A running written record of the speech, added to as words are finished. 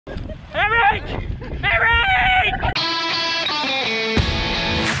Eric! Eric!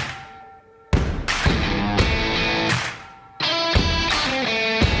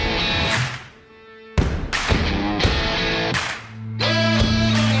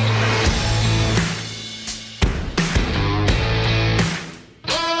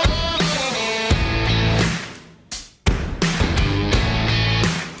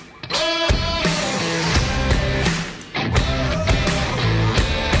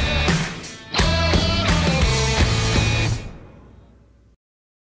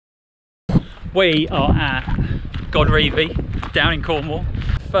 We are at Godrevy down in Cornwall.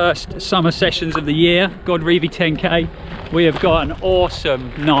 First summer sessions of the year, Godrevy 10k. We have got an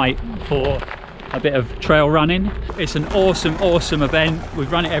awesome night for a bit of trail running. It's an awesome event.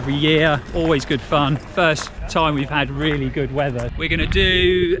 We've run it every year, always good fun. First time we've had really good weather. We're gonna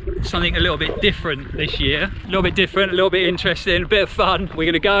do something a little bit different this year. A little bit different, a little bit interesting, a bit of fun. We're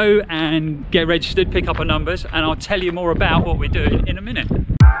gonna go and get registered, pick up our numbers, and I'll tell you more about what we're doing in a minute.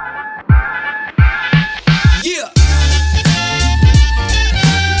 Yeah.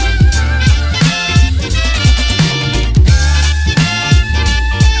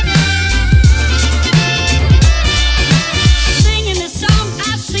 Singing this song,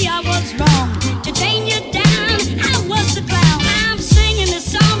 I see I was wrong. To chain you down, I was the clown. I'm singing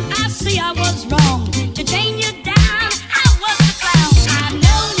this song, I see I was wrong. To chain you down, I was the clown. I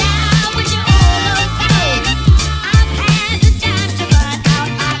know now what you're all about. I've had the time to run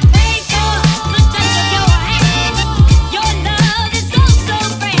out. I pray for the touch of your hand. Your love is so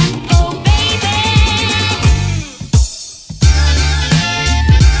grand, oh baby.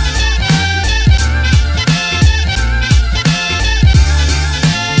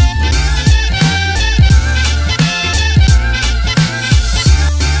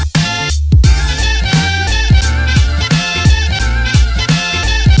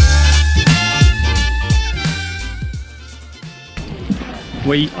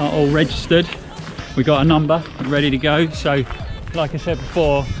 We are all registered. We got a number ready to go. So like I said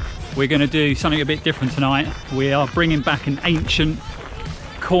before, we're going to do something a bit different tonight. We are bringing back an ancient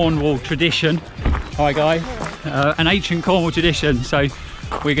Cornwall tradition. Hi guys, an ancient Cornwall tradition. So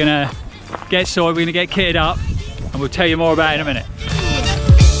we're going to get sorted, we're going to get kitted up, and we'll tell you more about it in a minute.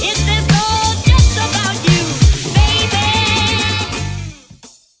 Is this all just about you, baby?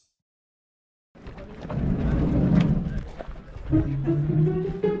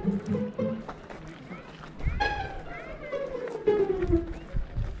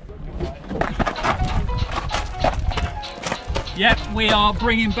 Yep, we are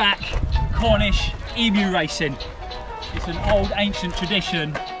bringing back Cornish emu racing. It's an old ancient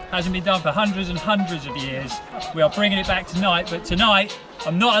tradition, hasn't been done for hundreds and hundreds of years. We are bringing it back tonight, but tonight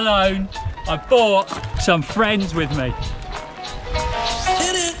I'm not alone. I've brought some friends with me.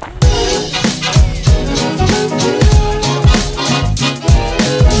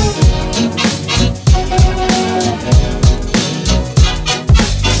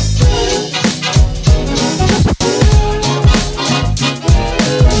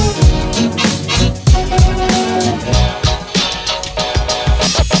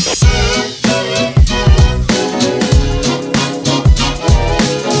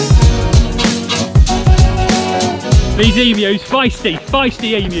 These emus,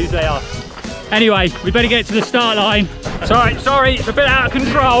 feisty emus they are. Anyway, we better get to the start line. Sorry, it's a bit out of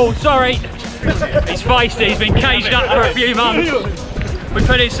control, sorry. He's feisty, he's been caged up for a few months. We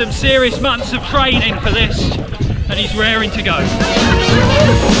put in some serious months of training for this, and he's raring to go.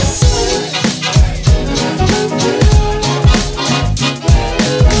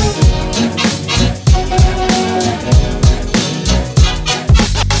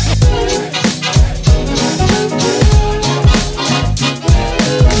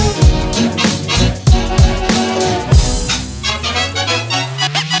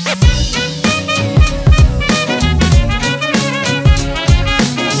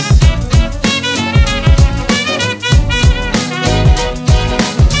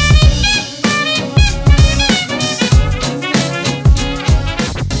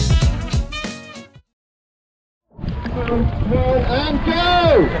 And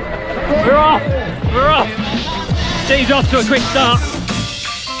go! We're off! Steve's off to a quick start.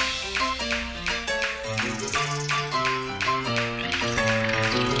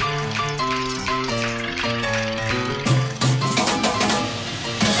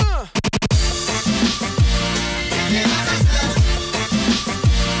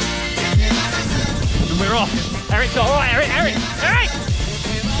 And we're off. Eric's all right,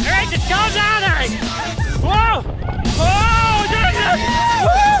 Eric, just calm down, Eric! Whoa! Whoa! Jesus!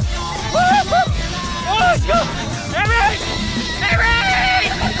 Woo! Woo! Woo! Oh, let's go! Eric!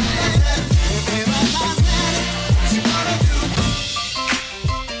 Eric!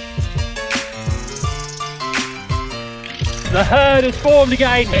 The herd has formed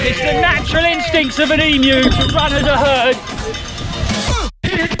again. It's the natural instincts of an emu to run as a herd.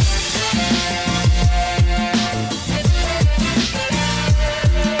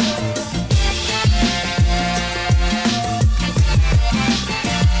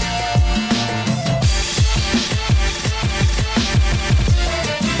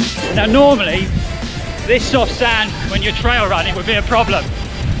 Now normally, this soft sand when you're trail running would be a problem,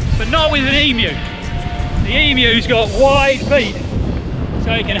 but not with an emu. The emu's got wide feet,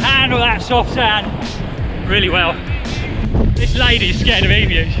 so it can handle that soft sand really well. This lady's scared of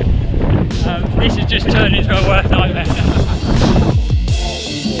emus. This has just turned into a worst nightmare.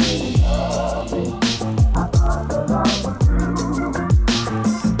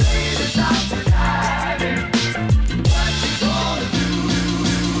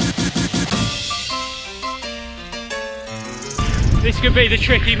 This could be the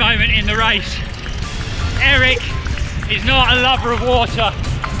tricky moment in the race. Eric is not a lover of water.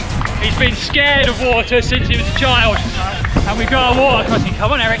 He's been scared of water since he was a child. And we've got a water crossing.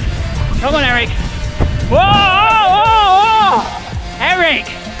 Come on, Eric. Come on, Eric. Whoa, whoa, whoa. Eric!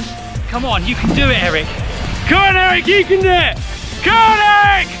 Come on, you can do it, Eric. Come on, Eric, you can do it. Come on,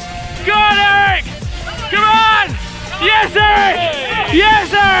 Eric! Come on, Eric! Come on! Yes, Eric!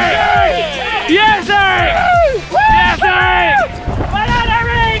 Yes, Eric! Yes, Eric! Yes, Eric! Well done,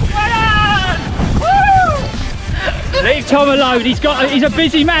 Eric! Well done! Woo! Leave Tom alone. He's a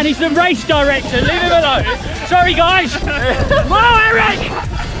busy man. He's the race director. Leave him alone. Sorry, guys. Whoa, Eric!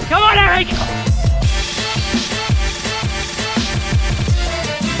 Come on, Eric!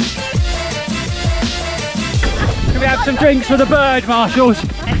 Can we have some drinks for the bird marshals?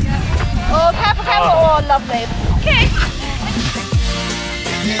 Oh, careful, careful. Oh, lovely. Okay.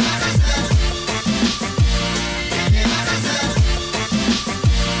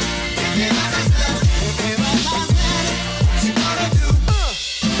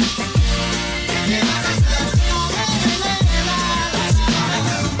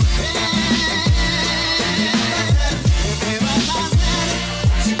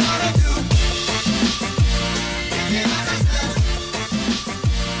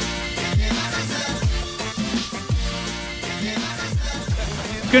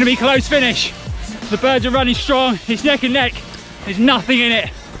 It's going to be a close finish. The birds are running strong. It's neck and neck. There's nothing in it.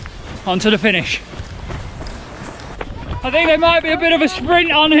 On to the finish. I think there might be a bit of a sprint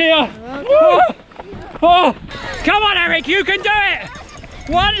on here. Oh, oh. Come on, Eric, you can do it.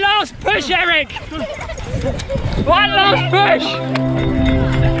 One last push, Eric. One last push.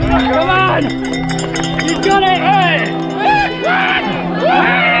 Come on. You've got it.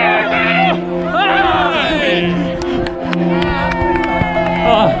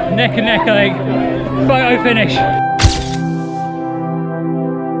 Oh, neck and neck, I think. Photo finish.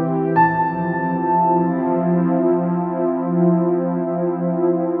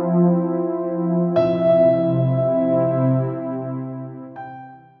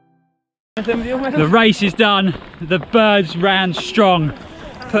 The race is done. The birds ran strong.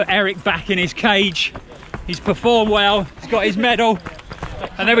 Put Eric back in his cage. He's performed well. He's got his medal.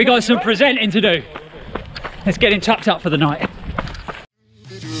 And then we got some presenting to do. Let's get him tucked up for the night.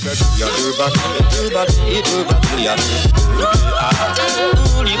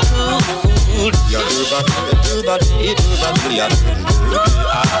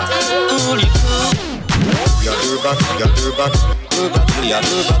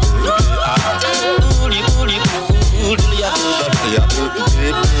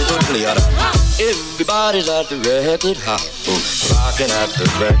 Everybody's at the record house, rocking at the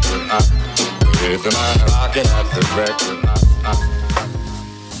record house. Everybody rocking at the record house.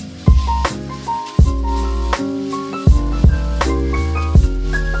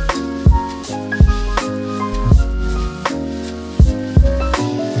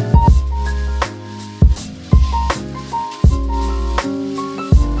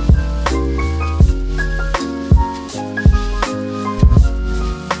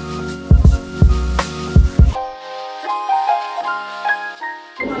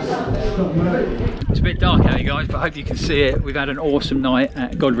 It's a bit dark out here, guys, but I hope you can see it. We've had an awesome night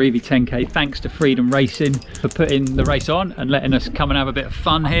at Godrevy 10k. Thanks to Freedom Racing for putting the race on and letting us come and have a bit of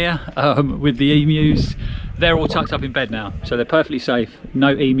fun here with the emus. They're all tucked up in bed now, so they're perfectly safe. No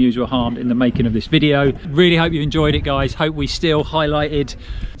emus were harmed in the making of this video. Really hope you enjoyed it, guys. Hope we still highlighted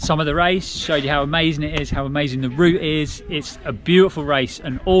some of the race, showed you how amazing it is, how amazing the route is. It's a beautiful race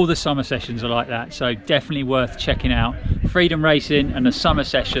and all the summer sessions are like that, so definitely worth checking out. Freedom Racing and the summer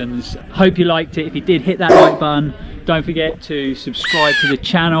sessions. Hope you liked it. If you did, hit that like button. Don't forget to subscribe to the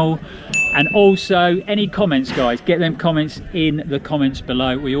channel. And also any comments, guys, get them comments in the comments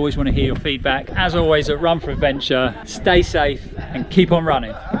below. We always want to hear your feedback. As always at Run4Adventure, stay safe and keep on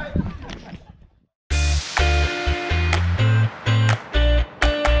running.